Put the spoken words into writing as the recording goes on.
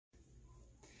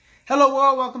Hello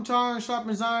world, welcome to Iron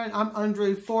Sharpens Iron. I'm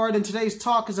Andre Ford and today's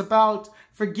talk is about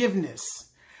forgiveness.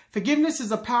 Forgiveness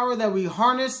is a power that we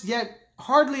harness yet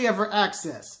hardly ever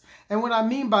access. And what I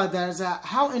mean by that is that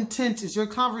how intense is your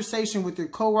conversation with your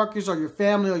coworkers or your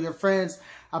family or your friends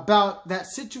about that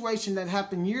situation that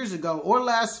happened years ago or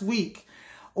last week,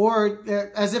 or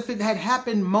as if it had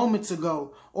happened moments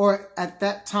ago or at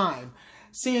that time.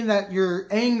 Seeing that you're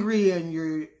angry and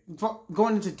you're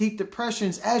going into deep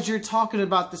depressions as you're talking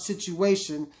about the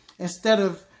situation instead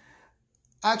of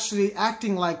actually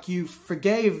acting like you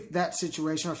forgave that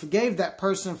situation or forgave that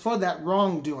person for that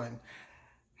wrongdoing.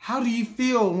 How do you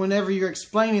feel whenever you're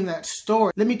explaining that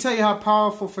story? Let me tell you how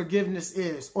powerful forgiveness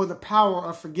is, or the power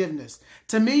of forgiveness.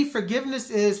 To me, forgiveness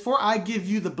is for I give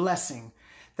you the blessing.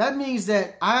 That means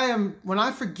that when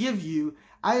I forgive you,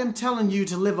 I am telling you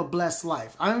to live a blessed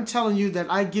life. I am telling you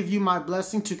that I give you my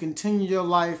blessing to continue your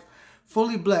life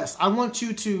fully blessed. I want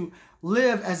you to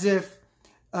live as if,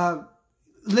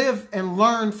 live and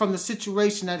learn from the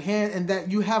situation at hand, and that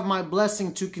you have my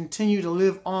blessing to continue to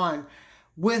live on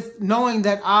with knowing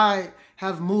that I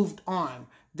have moved on.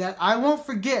 That I won't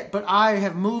forget, but I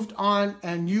have moved on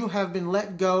and you have been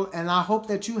let go, and I hope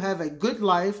that you have a good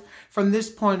life from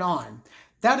this point on.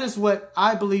 That is what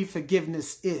I believe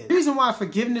forgiveness is. The reason why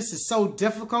forgiveness is so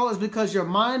difficult is because your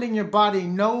mind and your body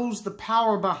knows the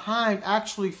power behind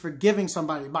actually forgiving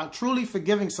somebody, by truly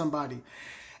forgiving somebody.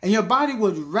 And your body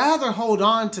would rather hold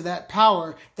on to that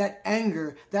power, that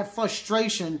anger, that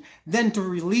frustration, than to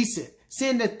release it.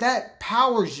 Seeing that that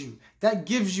powers you, that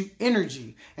gives you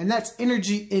energy. And that's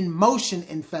energy in motion,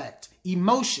 in fact,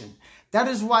 emotion. That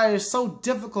is why it's so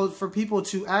difficult for people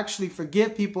to actually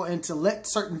forgive people and to let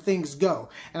certain things go.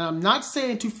 And I'm not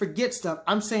saying to forget stuff.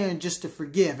 I'm saying just to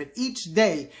forgive. And each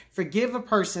day, forgive a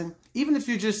person. Even if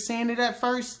you're just saying it at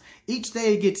first, each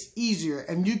day it gets easier.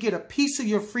 And you get a piece of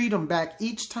your freedom back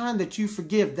each time that you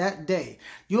forgive that day.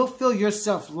 You'll feel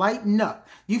yourself lighten up.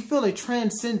 You feel a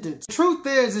transcendence. The truth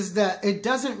is that it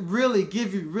doesn't really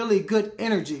give you really good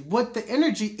energy. What the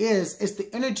energy is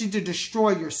the energy to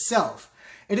destroy yourself.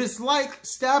 It is like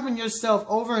stabbing yourself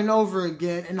over and over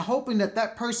again and hoping that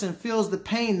that person feels the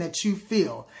pain that you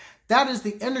feel. That is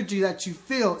the energy that you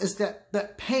feel, is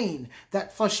that pain,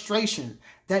 that frustration,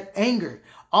 that anger.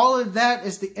 All of that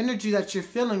is the energy that you're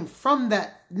feeling from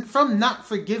not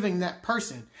forgiving that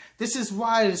person. This is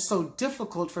why it is so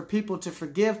difficult for people to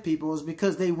forgive people, is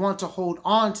because they want to hold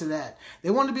on to that.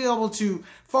 They want to be able to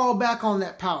fall back on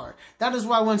that power. That is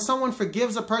why when someone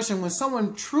forgives a person, when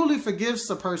someone truly forgives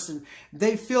a person,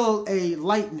 they feel a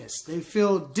lightness. They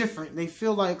feel different. They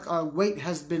feel like a weight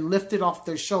has been lifted off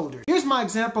their shoulders. Here's my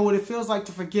example of what it feels like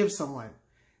to forgive someone.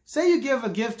 Say you give a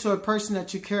gift to a person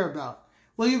that you care about.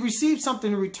 Well, you receive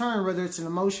something in return, whether it's an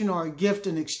emotion or a gift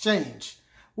in exchange.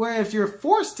 Where if you're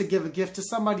forced to give a gift to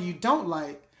somebody you don't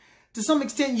like, to some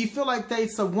extent you feel like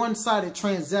it's a one-sided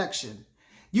transaction.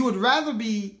 You would rather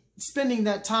be spending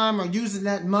that time or using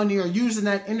that money or using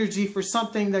that energy for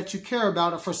something that you care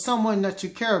about or for someone that you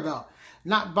care about,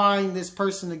 not buying this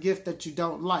person a gift that you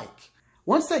don't like.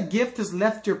 Once that gift has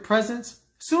left your presence,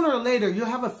 sooner or later you'll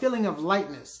have a feeling of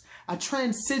lightness, a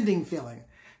transcending feeling,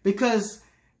 because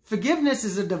forgiveness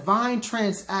is a divine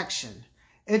transaction.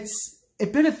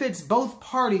 It benefits both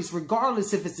parties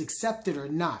regardless if it's accepted or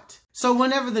not. So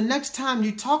whenever the next time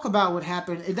you talk about what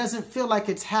happened, it doesn't feel like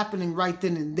it's happening right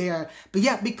then and there, but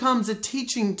yet becomes a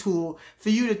teaching tool for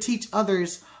you to teach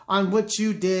others on what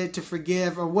you did to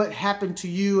forgive or what happened to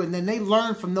you, and then they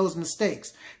learn from those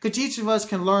mistakes. Because each of us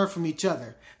can learn from each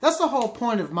other. That's the whole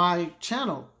point of my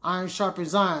channel, Iron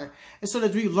Sharpens Iron, is so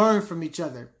that we learn from each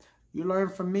other. You learn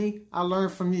from me, I learn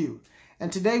from you.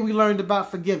 And today we learned about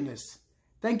forgiveness.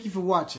 Thank you for watching.